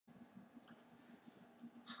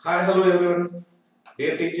Hi, hello everyone,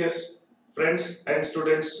 dear teachers, friends and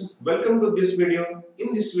students. Welcome to this video.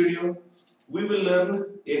 In this video, we will learn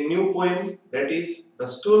a new poem, that is The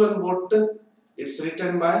Stolen Boat. It's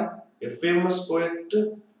written by a famous poet,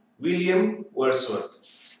 William Wordsworth.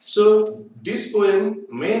 So, this poem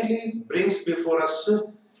mainly brings before us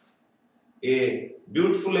a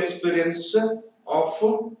beautiful experience of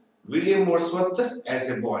William Wordsworth as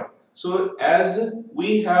a boy. So, as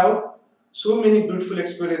we have so many beautiful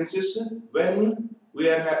experiences when we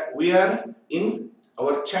are in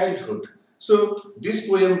our childhood. So, this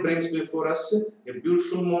poem brings before us a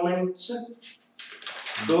beautiful moments.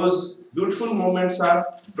 Those beautiful moments are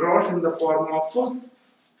brought in the form of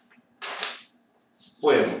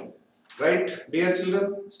poem. Right, dear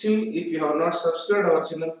children? Still, if you have not subscribed our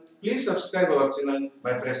channel, please subscribe our channel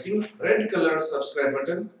by pressing red colored subscribe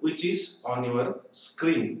button which is on your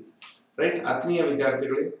screen. Right, ಆತ್ಮೀಯ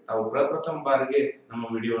ವಿದ್ಯಾರ್ಥಿಗಳೇ, ತಾವು ಪ್ರಪ್ರಥಮ ಬಾರಿಗೆ ನಮ್ಮ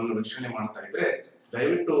ವಿಡಿಯೋವನ್ನು ವೀಕ್ಷಣೆ ಮಾಡ್ತಾ ಇದ್ರೆ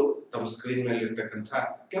ದಯವಿಟ್ಟು ತಮ್ಮ ಸ್ಕ್ರೀನ್ ಮೇಲೆ ಇರತಕ್ಕಂತ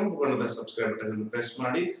ಕೆಂಪು ಬಣ್ಣದ ಸಬ್ಸ್ಕ್ರೈಬ್ ಬಟನ್ ಅನ್ನು ಪ್ರೆಸ್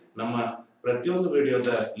ಮಾಡಿ ನಮ್ಮ ಪ್ರತಿಯೊಂದು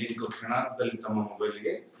ವಿಡಿಯೋದ ಲಿಂಕ್ ಕ್ಷಣಾರ್ಧದಲ್ಲಿ ತಮ್ಮ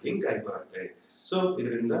ಮೊಬೈಲ್ಗೆ ಲಿಂಕ್ ಆಗಿ ಬರುತ್ತೆ. ಸೊ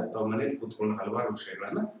ಇದರಿಂದ ತಾವು ಮನೆಯಲ್ಲಿ ಕೂತ್ಕೊಂಡು ಹಲವಾರು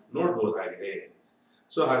ವಿಷಯಗಳನ್ನು ನೋಡಬಹುದಾಗಿದೆ.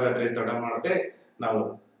 ಸೊ ಹಾಗಾದ್ರೆ ತಡ ಮಾಡದೆ ನಾವು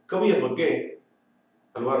ಕವಿಯ ಬಗ್ಗೆ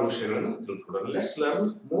ಹಲವಾರು ವಿಷಯಗಳನ್ನು ತಿಳಿದುಕೊಳ್ಳೋಣ. Let's learn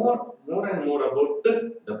more and more about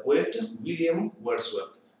the poet William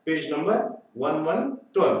Wordsworth. Page number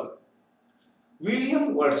 1112. William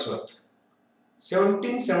Wordsworth,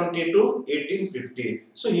 1770 to 1850.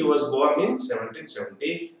 So he was born in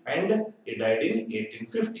 1770 and he died in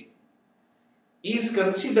 1850.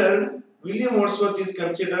 William Wordsworth is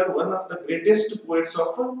considered one of the greatest poets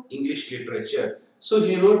of English literature. So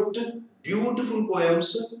he wrote beautiful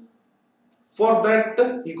poems. For that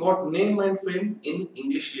he got name and fame in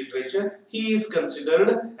English literature. He is considered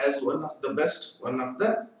as one of the best, one of the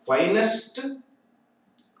finest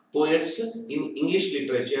poets in English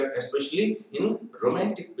literature, especially in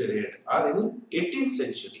Romantic period or in 18th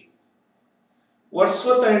century.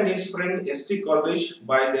 Wordsworth and his friend S.T. Coleridge,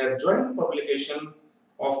 by their joint publication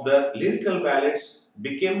of the lyrical ballads,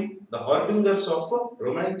 became the harbingers of a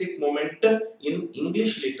romantic moment in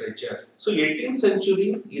English literature. So 18th century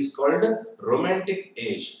is called Romantic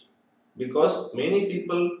Age because many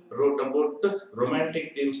people wrote about romantic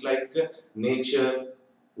things like nature,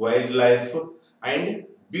 wildlife and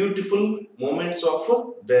beautiful moments of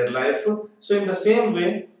their life. So in the same way,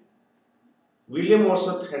 William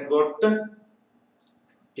Wordsworth had got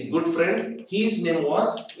a good friend. His name was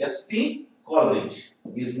S.T. Coleridge.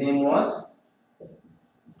 His name was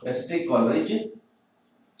S.T. Coleridge.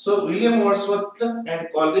 So William Wordsworth and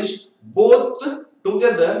Coleridge both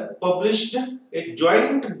together published a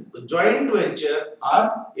joint venture or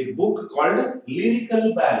a book called Lyrical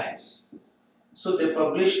Ballads. So they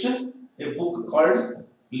published a book called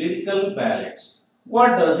Lyrical Ballads.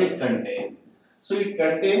 What does it contain? So it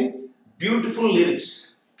contains beautiful lyrics.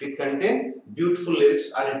 It contains beautiful lyrics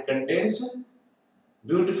or it contains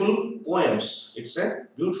beautiful poems. It's a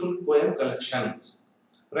beautiful poem collection,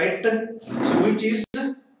 right? So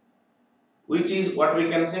which is what we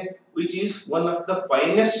can say, which is one of the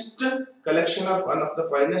finest collection of one of the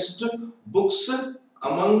finest books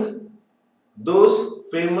among those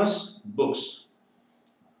famous books.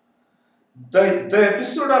 The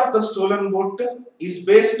episode of The Stolen Boat is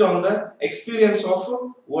based on the experience of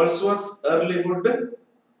Wordsworth's early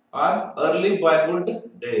boyhood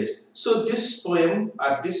days. So this poem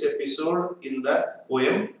or this episode in the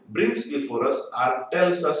poem brings before us or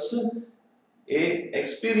tells us a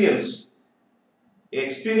experience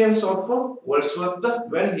of Wordsworth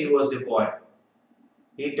when he was a boy.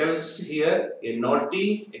 He tells here a naughty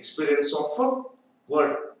experience of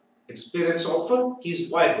his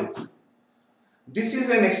boyhood. This is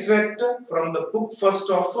an extract from the book first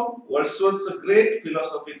of Wordsworth's great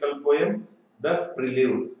philosophical poem, The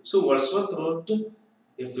Prelude. So Wordsworth wrote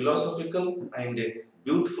a philosophical and a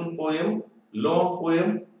beautiful poem, long poem,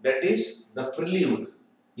 that is The Prelude.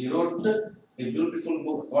 He wrote a beautiful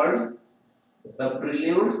book called The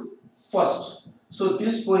Prelude first. So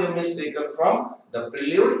this poem is taken from The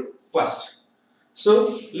Prelude first. So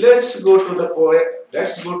let's go to the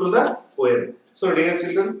poem. So dear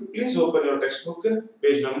children, please open your textbook,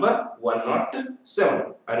 page number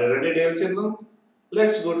 107. Are you ready, dear children?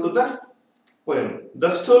 Let's go to the poem, The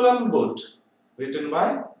Stolen Boat, written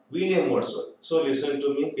by William Wordsworth. So listen to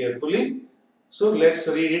me carefully. So let's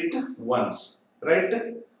read it once. Right?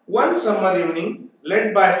 One summer evening,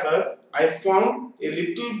 led by her, I found a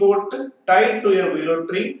little boat tied to a willow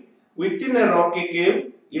tree within a rocky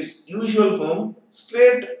cave, its usual home.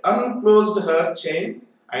 Straight unclosed her chain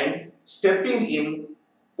and stepping in,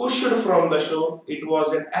 pushed from the shore. It was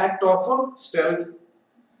an act of stealth.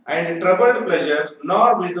 and troubled pleasure, nor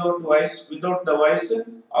without the voice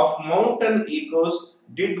of mountain echoes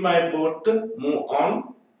did my boat move on,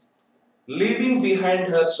 leaving behind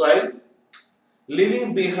her soil, leaving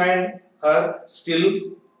behind her still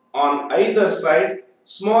on either side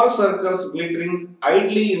small circles glittering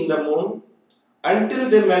idly in the moon, until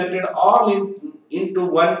they melted all into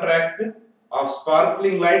one track of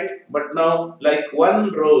sparkling light, but now like one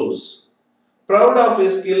rose. Proud of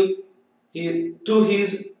his skills, he to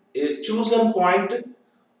his chosen point,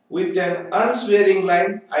 with an unswearing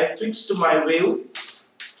line, I fixed my wave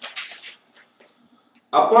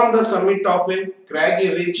upon the summit of a craggy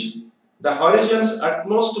ridge. The horizon's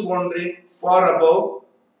utmost boundary, far above,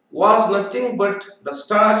 was nothing but the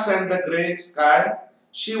stars and the grey sky.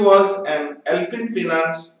 She was an elfin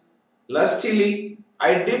finance. Lustily,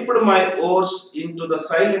 I dipped my oars into the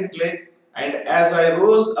silent lake, and as I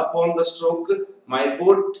rose upon the stroke, my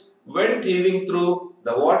boat went heaving through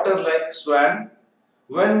the water like swan.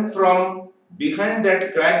 When from behind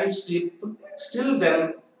that craggy steep, still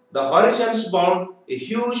then, the horizons bound a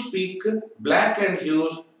huge peak, black and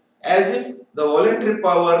huge, as if the voluntary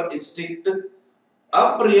power instinct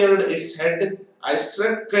upreared its head. I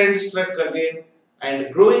struck and struck again,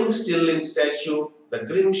 and growing still in stature, the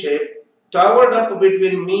grim shape towered up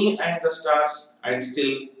between me and the stars, and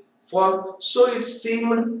still, for so it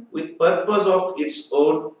seemed with purpose of its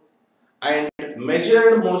own, and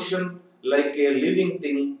measured motion like a living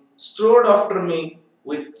thing, strode after me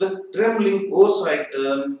with trembling oars I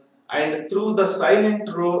turned, and through the silent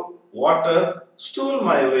water stole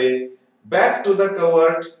my way back to the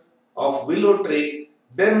covert of willow tree.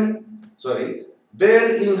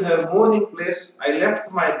 There in her mooring place I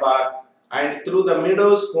left my bark, and through the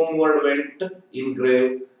meadows homeward went in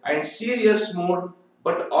grave and serious mood.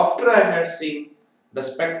 But after I had seen the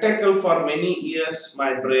spectacle for many years,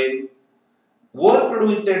 my brain worked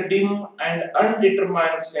with a dim and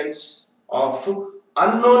undetermined sense of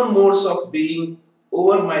unknown modes of being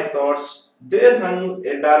over my thoughts. There hung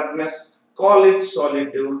a darkness, call it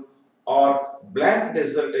solitude or blank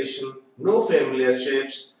desertation, no familiar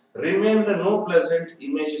shapes, remained no pleasant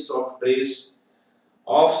images of trees,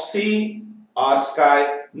 of sea or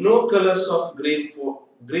sky, no colors of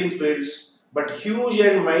green fields, but huge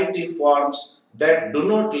and mighty forms that do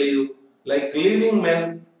not live, like living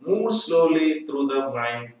men, move slowly through the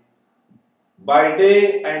mind by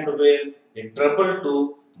day and were a trouble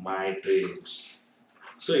to my dreams.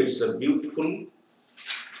 So it's a beautiful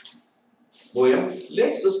poem.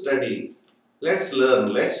 Let's study, let's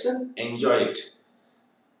learn, let's enjoy it.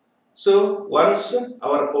 So once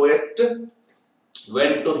our poet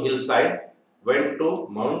went to hillside, went to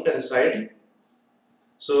mountainside.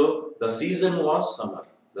 So the season was summer.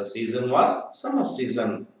 The season was summer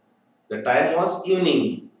season. The time was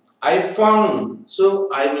evening. I found, so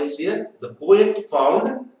I means here, the poet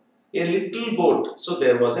found a little boat. So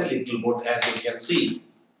there was a little boat, as you can see.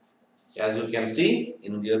 As you can see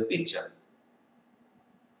in your picture.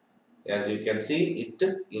 As you can see it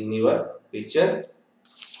in your picture.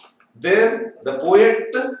 There the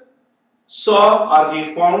poet saw or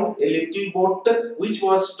he found a little boat which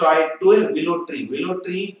was tied to a willow tree. Willow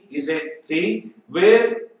tree is a tree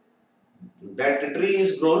where that tree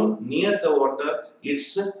is grown near the water.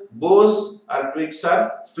 Its boughs or twigs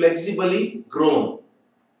are flexibly grown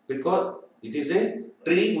because it is a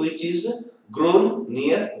tree which is grown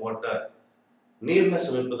near water. ನೀರಿನ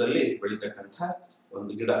ಸಮೀಪದಲ್ಲಿ ಬೆಳೀತಕ್ಕಂಥ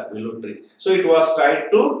ಒಂದು ಗಿಡ willow tree. So it was tied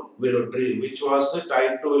to willow tree. Which was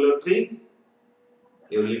tied to willow tree?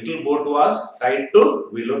 A little boat was tied to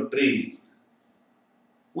willow tree.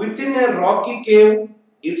 Within a rocky cave,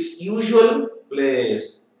 its usual place.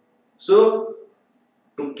 So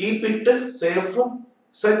to keep it safe,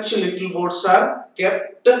 such little boats are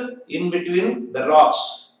kept in between the rocks.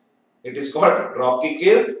 It is called rocky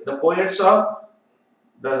cave. The poet saw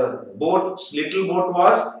the little boat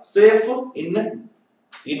was safe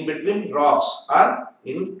in between rocks or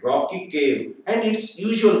in rocky cave and its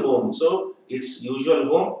usual home. So its usual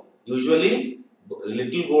home, usually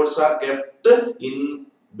little boats are kept in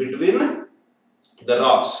between the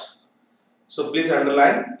rocks. So please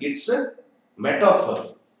underline, it's a metaphor.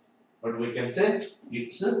 What we can say,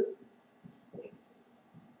 it's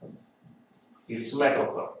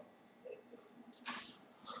metaphor.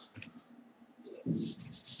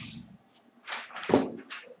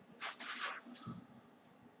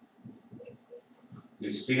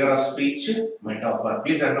 It's figure of speech, metaphor.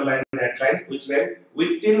 Please underline that line. Which line?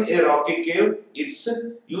 Within a rocky cave, its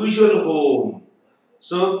usual home.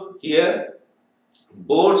 So here,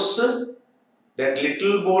 boats, that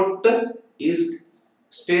little boat is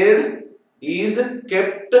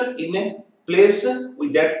kept in a place,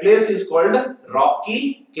 with that place is called rocky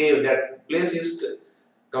cave. That place is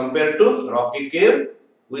compared to rocky cave,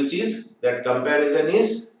 which is, that comparison is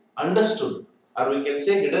understood, or we can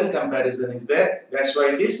say hidden comparison is there. That's why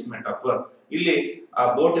it is metaphor. ಇಲ್ಲಿ ಆ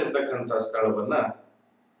boat ಇರ್ತಕ್ಕಂಥ ಸ್ಥಳವನ್ನ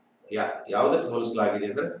ಯಾವುದಕ್ಕೆ ಹೋಲಿಸಲಾಗಿದೆ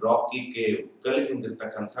ಅಂದ್ರೆ rakhi cave,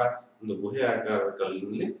 ಕಲ್ಲಿನಿಂದಿರ್ತಕ್ಕಂಥ ಒಂದು ಗುಹೆ ಆಕಾರದ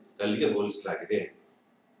ಕಲ್ಲಿಗೆ ಹೋಲಿಸಲಾಗಿದೆ.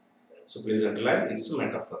 So please underline, it's a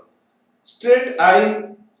metaphor. Straight eye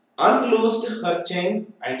unloosed her chain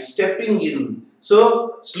and stepping in. So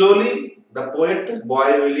slowly the poet boy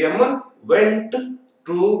William went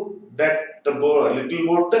to that little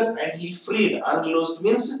boat and he freed. Unloosed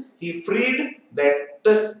means he freed that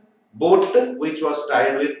boat which was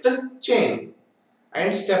tied with chain and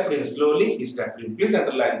stepped in. Slowly he stepped in. Please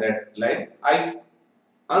underline that line. I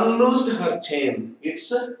unloosed her chain. It's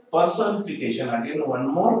a personification. Again, one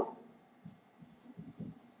more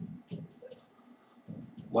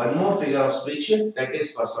figure of speech, that is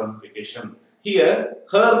personification. Here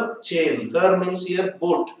her chain, her means here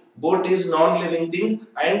boat. Boat is non-living thing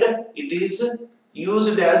and it is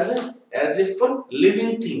used as if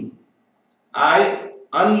living thing. I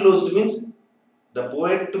unloosed means the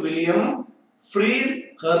poet William freed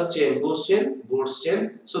her chain. Whose chain? Boat's chain.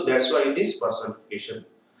 So that's why it is personification.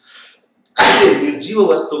 ನಿರ್ಜೀವ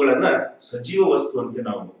ವಸ್ತುಗಳನ್ನ ಸಜೀವ ವಸ್ತು ಅಂತ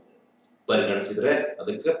ನಾವು ಪರಿಗಣಿಸಿದ್ರೆ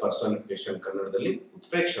ಅದಕ್ಕೆ ಪರ್ಸನಿಫಿಕೇಶನ್, ಕನ್ನಡದಲ್ಲಿ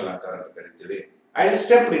ಉತ್ಪ್ರೇಕ್ಷ ಅಲಂಕಾರ ಅಂತ ಕರೀತೀವಿ. And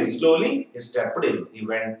stepped in. Slowly he stepped in. He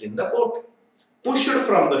went in the boat. Pushed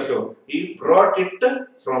from the shore. He brought it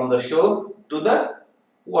from the shore to the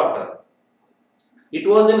water. It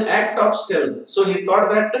was an act of stealth. So he thought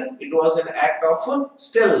that it was an act of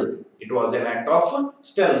stealth. It was an act of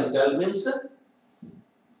stealth. Stealth means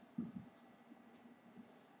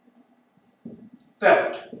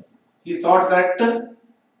theft. He thought that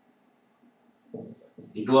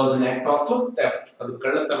it was an act of theft. ಅದು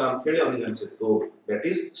ಕಳ್ಳತನ ಅಂತ ಹೇಳಿ ಅವನಿಗೆ ಅನಿಸಿತ್ತು. That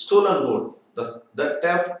is stolen boat. The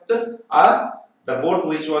theft or the boat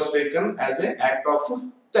which was taken as an act of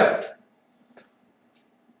theft.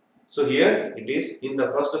 So here it is in the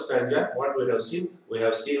first stanza. What we have seen? We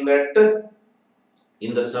have seen that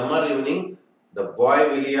in the summer evening, the boy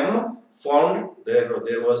William found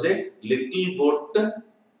there was a little boat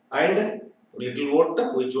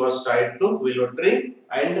which was tied to willow tree,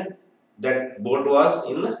 and that boat was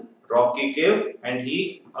in rocky cave, and he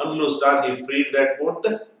unloosed or he freed that boat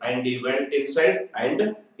and he went inside and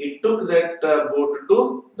he took that boat to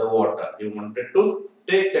the water. He wanted to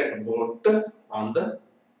take that boat on the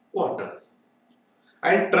water.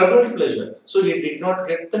 And troubled pleasure. So he did not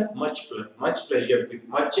get much pleasure,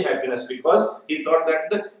 much happiness, because he thought that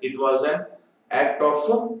it was an act of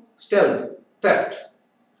stealth, theft.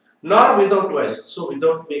 Nor without voice. So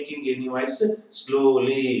without making any voice,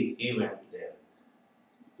 slowly he went there.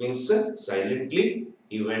 Means silently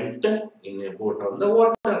he went in a boat on the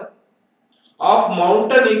water. Of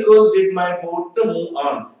mountain echoes did my boat move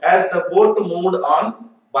on. As the boat moved on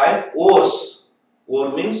by oars. Oar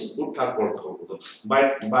means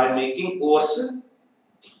by making oars,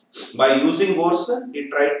 by using oars, he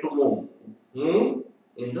tried to move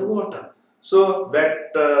in the water. So that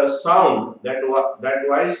sound, that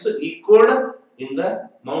voice echoed in the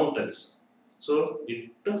mountains. So it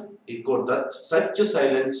echoed. That such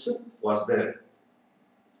silence was there.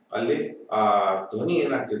 ಅಲ್ಲಿ ಆ ಧ್ವನಿ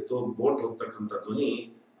ಏನಾಗ್ತಿತ್ತು, boat ಹೋಗ್ತಕ್ಕಂಥ ಧ್ವನಿ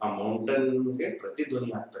ಆ ಮೌಂಟನ್ಗೆ ಪ್ರತಿಧ್ವನಿ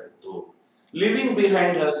ಆಗ್ತಾ ಇತ್ತು. Living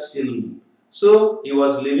behind Har still. So he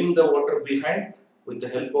was leaving the water behind. With the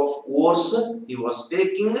help of oars, he was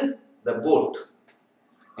taking the boat.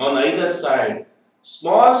 On either side,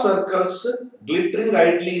 small circles glittering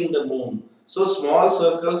idly in the moon. So small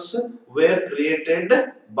circles were created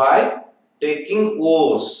by taking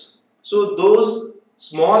oars. So those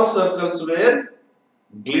small circles were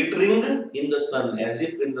glittering in the sun, as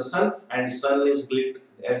if in the sun, and sun is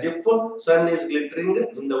glittering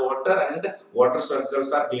in the water, and water circles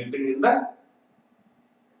are glittering in the,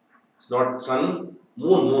 it's not sun,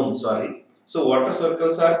 moon, sorry. So water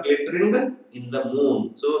circles are glittering in the moon.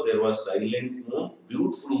 So there was silent moon,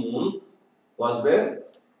 beautiful moon was there,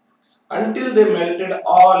 until they melted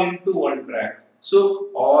all into one track. So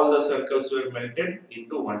all the circles were melted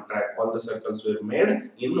into one track. All the circles were made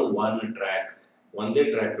in one track. ಒಂದೇ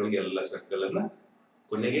track ಒಳಗೆ ಎಲ್ಲ circle ಅನ್ನ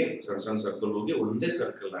ಕೊನೆಗೆ ಸಣ್ಣ circle ಹೋಗಿ ಒಂದೇ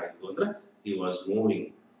circle ಆಯ್ತು ಅಂದ್ರೆ he was moving.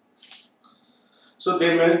 So they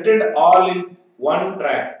melted all in one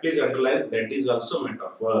track. Please underline, that is also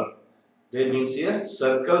metaphor. They means here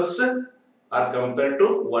circles are compared to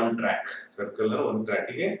one track. Circle ಅನ್ನು ಒಂದು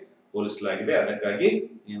ಟ್ರ್ಯಾಕ್ ಗೆ ಹೋಲಿಸಲಾಗಿದೆ. ಅದಕ್ಕಾಗಿ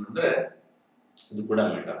ಏನಂದ್ರೆ ಇದು ಕೂಡ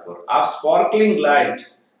ಮೆಟಾಫೋರ್. Of sparkling light,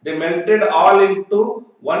 they melted all into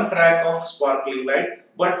one track of sparkling light.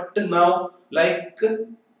 But now, like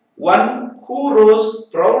One who rose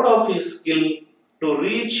proud of his skill to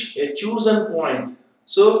reach a chosen point.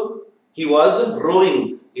 So he was rowing.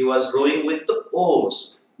 He was rowing with oars.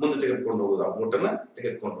 ಮುಂದೆ ತೆಗೆದುಕೊಂಡು ಹೋಗುವುದು, ಆ ಬೋಟನ್ನ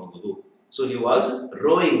ತೆಗೆದುಕೊಂಡು ಹೋಗುವುದು. So he was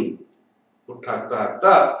rowing. ಹುಟ್ಟು ಹಾಕ್ತಾ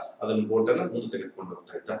ಹಾಕ್ತಾ ಅದನ್ನು ಬೋಟನ್ನ ಮುಂದೆ ತೆಗೆದುಕೊಂಡು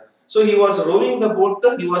ಹೋಗ್ತಾ ಇದ್ದ. So he was rowing the boat.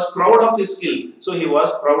 He was proud of his skill. So he was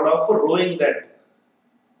proud of rowing that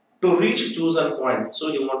to reach chosen point. So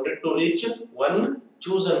he wanted to reach one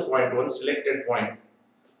chosen point, one selected point.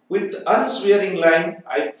 With unswearing line,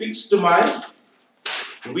 I fixed my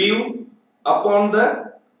view upon the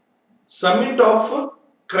summit of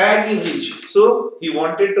craggy ridge. So he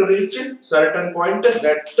wanted to reach certain point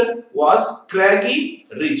that was craggy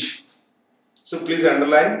ridge. So please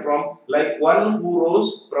underline, from like one who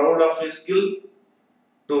rose proud of his skill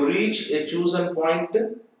to reach a chosen point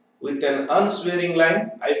with an unswearing line,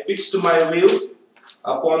 I fixed my view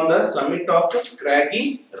upon the summit of craggy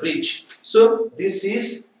ridge. So this is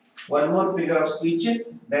one more figure of speech,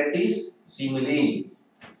 that is simile.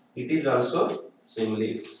 It is also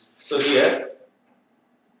simile. So here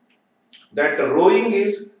that rowing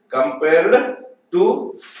is compared to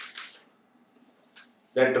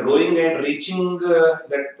that rowing and reaching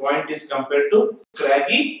that point is compared to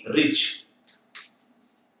craggy ridge.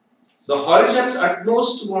 The horizon's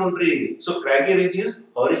utmost boundary. So craggy ridge is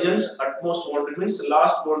horizon's utmost boundary, means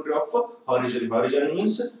last boundary of horizon. Horizon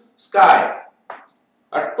means sky.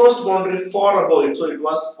 Utmost boundary far above it. So it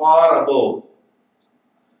was far above.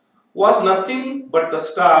 Was nothing but the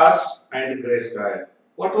stars and grey sky.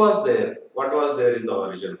 What was there? What was there in the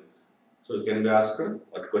horizon? So you can be asked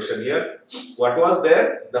what question here. What was there?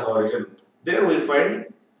 The horizon. There we find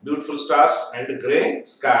beautiful stars and grey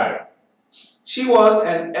sky. She was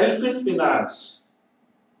an elfin finance,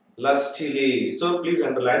 lustily. So please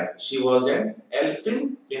underline, she was an elfin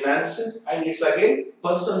finance, and it's again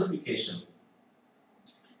personification.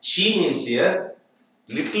 She means here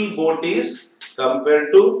little boat is compared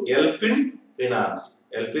to elfin finance.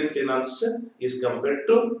 Elfin finance is compared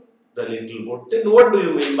to the little boat. Then what do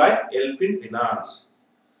you mean by elfin finance?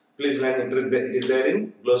 Please learn, it is there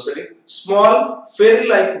in glossary. Small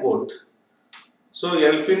fairy-like boat. So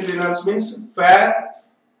elfin finance means fair,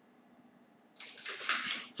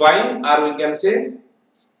 fine, or we can say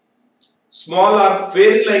small or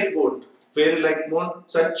fairy-like boat. Fairy-like boat,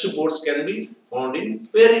 such boats can be found in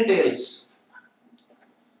fairy tales.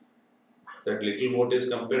 That little boat is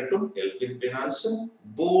compared to elfin finance.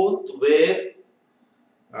 Both were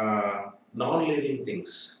non-living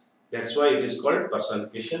things. That's why it is called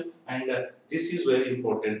personification, and this is very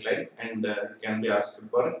important line, and can be asked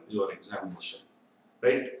for your examination.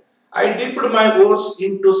 Right? I dipped my oars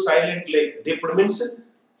into silent lake. Dipped means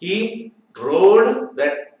he rowed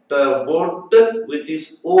that boat with his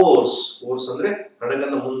oars. Oars andre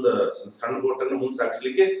ಹಡಗನ್ನ ಮುಂದೆ ಸಣ್ಣ ಬೋಟನ್ನು ಮುಂದೆ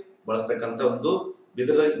ಸಾಗಿಸಲಿಕ್ಕೆ ಬಳಸತಕ್ಕಂತ ಒಂದು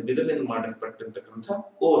ಬಿದಿರಿನಿಂದ ಮಾಡಲ್ಪಟ್ಟಿರ್ತಕ್ಕಂಥ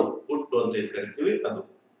or, ಹುಟ್ಟು ಅಂತ ಏನು ಕರಿತೀವಿ ಅದು.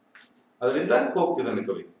 ಅದರಿಂದ ಹೋಗ್ತಿದ್ದಾನೆ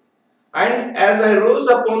ಕವಿ. And as I rose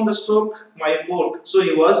upon the stroke my boat, so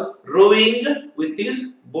he was rowing with his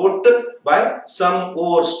boat by some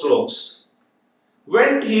oar strokes.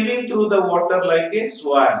 Went heaving through the water like a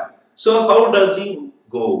swan. So how does he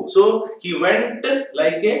go? So he went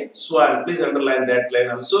like a swan. Please underline that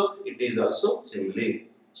line also. It is also simile.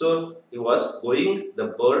 So he was going the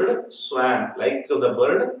bird swam, like the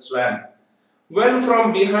bird swam. When from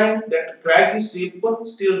behind that craggy steep,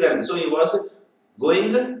 still then. So he was going,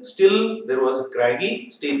 still there was a craggy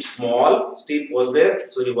steep, small steep was there.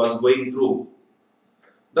 So he was going through.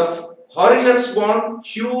 The horizons born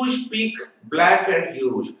huge peak, black and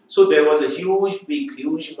huge. So there was a huge peak,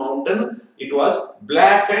 huge mountain. It was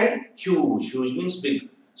black and huge. Huge means big.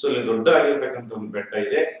 So ಇಲ್ಲಿ ದೊಡ್ಡದಾಗಿರ್ತಕ್ಕಂಥ ಒಂದು ಬೆಟ್ಟ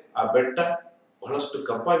ಇದೆ. ಆ ಬೆಟ್ಟ ಬಹಳಷ್ಟು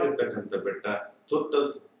ಕಪ್ಪಾಗಿರ್ತಕ್ಕಂಥ ಬೆಟ್ಟ,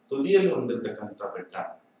 ತುದಿಯಲ್ಲಿ ಹೊಂದಿರತಕ್ಕಂಥ ಬೆಟ್ಟ.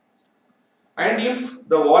 And if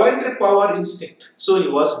the voluntary power instinct, so he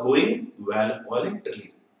was going voluntarily.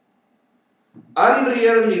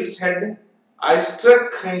 Unreared its head, I struck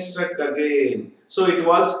and struck again. So it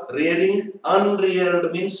was rearing. Unreared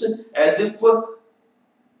means as if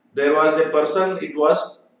there was a person. It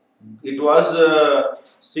was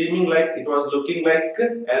seeming like, it was looking like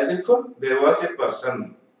as if there was a person.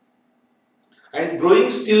 And growing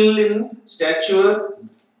still in stature,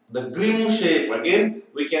 the grim shape. Again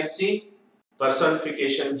we can see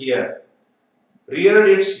personification here. Reared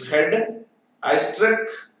its head, I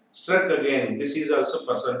struck again. This is also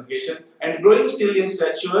personification. And growing still in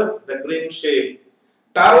stature, the grim shape,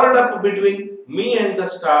 towered up between me and the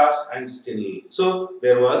stars and still. So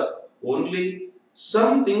there was only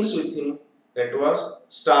some things with him, that was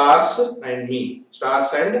stars and me, stars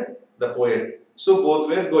and the poet. So both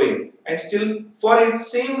were going, and still for it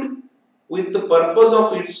seemed with the purpose of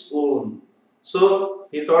its own. So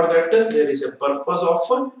he thought that there is a purpose of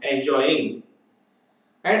enjoying.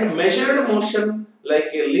 And measured motion like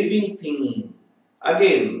a living thing.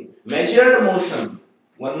 Again, measured motion.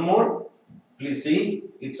 One more, please see,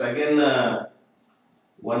 it's again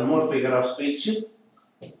one more figure of speech.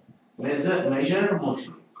 Measured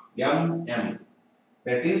motion, MM,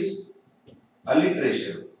 that is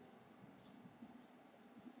alliteration.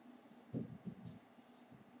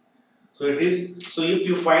 So it is, so if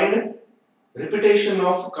you find repetition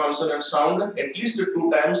of consonant sound at least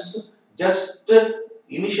 2 times, just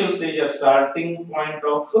initial stage or starting point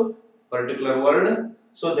of particular word,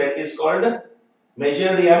 so that is called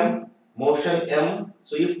measured M, motion M.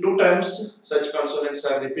 So if 2 times such consonants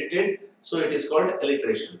are repeated, so it is called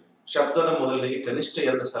alliteration. ಶಬ್ದದ ಮೊದಲಿಗೆ ಕನಿಷ್ಠ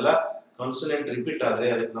 2 ಸಲ consonant repeat ಆದರೆ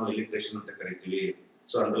ಅದಕ್ಕೆ ನಾವು alliteration ಅಂತ ಕರೀತೀವಿ.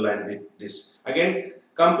 So underline this. Again,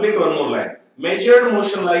 complete one more line. Measured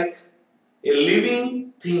motion like a living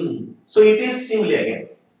thing. So it is simile again.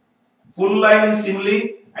 Full line is simile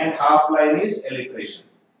and half line is alliteration.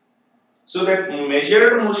 So that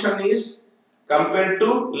measured motion is compared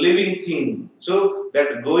to living thing. So that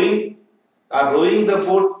going or rowing the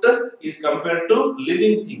boat is compared to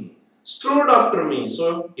living thing. Strode after me. So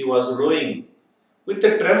he was rowing. With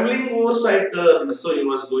the trembling oars I turned. So he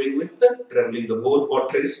was going with the trembling. The whole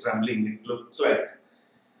water is trembling, it looks like.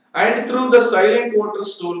 And through the silent water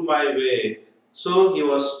stole my way. So he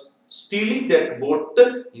was stealing that boat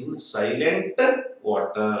in silent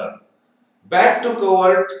water. Back to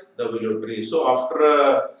covert the willow tree. So after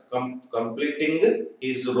completing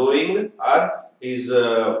his rowing or his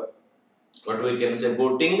what we can say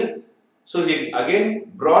boating, so he again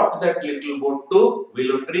brought that little boat to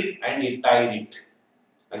willow tree and he tied it.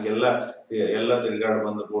 ಹಾಗೆಲ್ಲ ಎಲ್ಲ ತಿರುಗಾಡ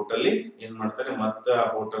ಬಂದ boat ಅಲ್ಲಿ ಏನ್ ಮಾಡ್ತಾನೆ, ಮತ್ತೆ ಆ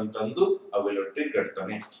boat ಅನ್ನು ತಂದು ಆ willow tree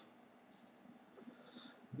ಕಟ್ತಾನೆ.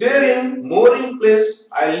 There in mooring place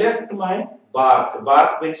I left my bark.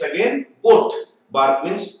 Bark means again boat. Bark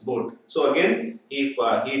means boat. So again he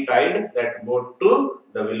tied that boat to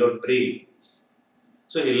the willow tree.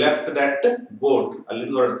 So he left that boat.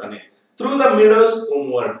 Allinda ಹೊರಡ್ತಾನೆ. Through the meadows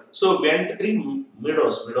homeward. So went through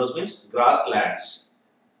meadows. Meadows means grasslands.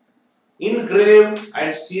 In grave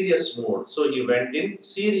and serious mode. So he went in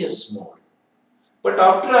serious mode. But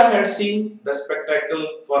after I had seen the spectacle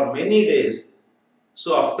for many days, so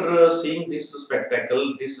after seeing this spectacle,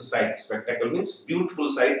 this sight, spectacle means beautiful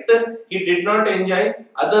sight, he did not enjoy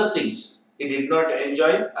other things. He did not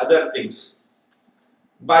enjoy other things.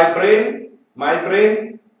 My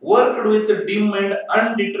brain worked with dim and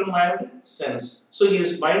undetermined sense. So his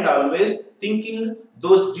mind always thinking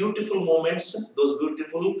those beautiful moments, those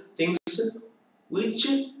beautiful things which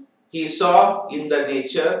he saw in the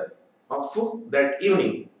nature of that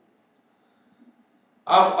evening.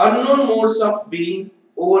 Of unknown modes of being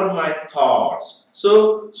over my thoughts.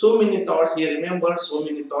 So many thoughts, he remembered so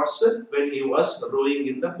many thoughts when he was rowing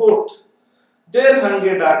in the boat. There hung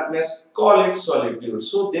a darkness, call it solitude.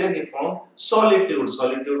 So there he found solitude.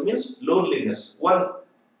 Solitude means loneliness. One,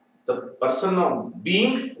 the person of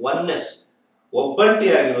being oneness. ಒಬ್ಬಂಟಿ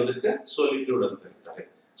ಆಗಿರೋದಕ್ಕೆ solitude ಅಂತ ಕರೀತಾರೆ.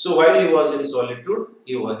 So while he was in solitude,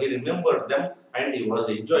 he remembered them and he was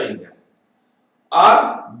enjoying them. Or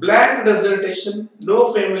blank desertation, no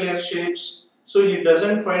familiar shapes, so he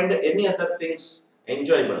doesn't find any other things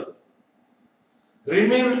enjoyable.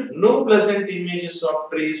 Remained no pleasant images of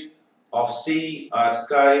trees, of sea or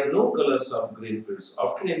sky, no colors of green fields.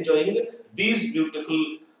 After enjoying these beautiful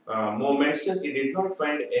moments, he did not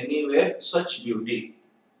find anywhere such beauty.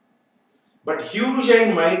 But huge and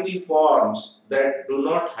mighty forms that do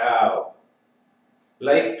not have,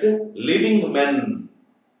 like living men.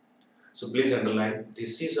 So please underline,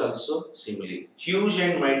 this is also simile. Huge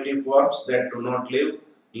and mighty forms that do not live,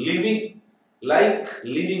 living like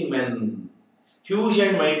living men. Huge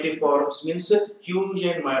and mighty forms means huge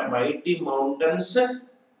and mighty mountains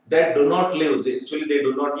that do not live. Actually they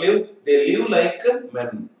do not live, they live like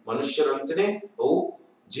men. ಮನುಷ್ಯರಂತನೇ ಅವು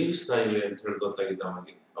ಜೀವಿಸ್ತಾ ಇವೆ ಅಂತ ಹೇಳಿ ಗೊತ್ತಾಗಿದ್ದ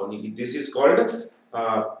ಅವನಿಗೆ. This is called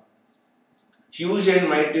huge and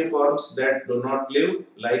mighty forms that do not live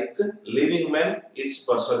like living men. It's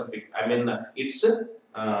personific. I mean, it's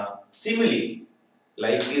simile.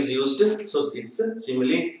 Like is used, so it's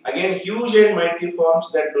simile. Again, huge and mighty forms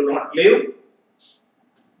that do not live.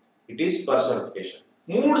 It is personification.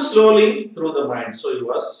 Moved slowly through the mind. So he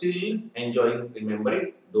was still enjoying, remembering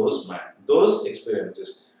those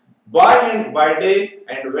experiences. By day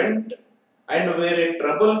and went and were a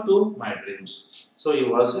trouble to my dreams. So he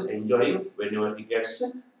was enjoying whenever he gets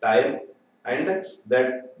time, and that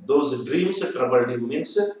those dreams troubled him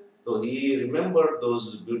means So he remembered those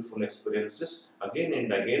beautiful experiences again and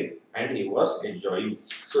again, and he was enjoying.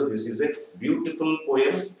 So this is a beautiful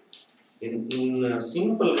poem. In a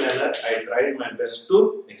simple manner, I tried my best to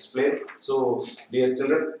explain. So, dear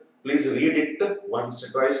children, please read it once,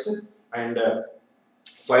 twice, and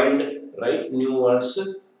find right new words,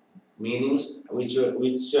 meanings which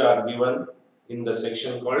are given in the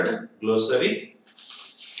section called glossary.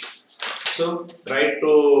 So, try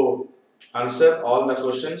to answer all the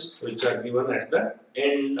questions which are given at the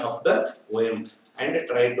end of the poem, and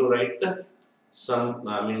try to write a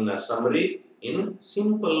summary in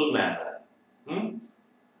simple manner.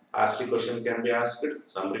 RC question can be asked,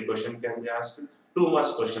 summary question can be asked, 2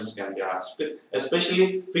 marks questions can be asked, especially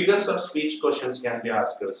figures of speech questions can be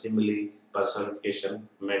asked, simile, personification,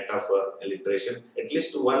 metaphor, alliteration, at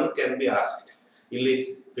least one can be asked. ಇಲ್ಲಿ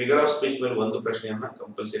figure of speech ಮೇಲೆ ಒಂದು ಪ್ರಶ್ನೆಯನ್ನ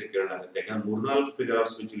compulsory ಕೇಳಲಾಗುತ್ತೆ. ಯಾಕಂದ್ರೆ 3-4 figure of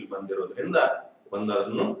speech ಇಲ್ಲಿ ಬಂದಿರೋದ್ರಿಂದ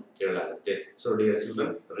ಒಂದನ್ನು ಕೇಳಲಾಗುತ್ತೆ. So dear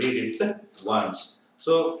children, read it once.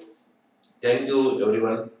 So thank you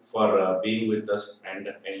everyone for being with us and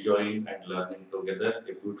enjoying and learning together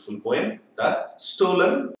a beautiful poem, The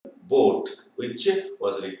Stolen Boat, which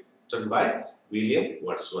was written by William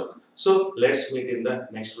Wordsworth. So let's meet in the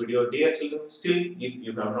next video. Dear children, still if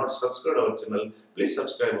you have not subscribed our channel, please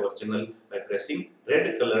subscribe our channel by pressing red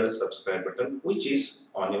colored subscribe button which is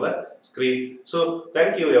on your screen. So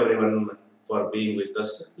thank you everyone for being with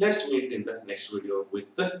us. Let's meet in the next video with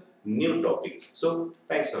the new topic. So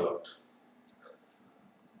thanks a lot.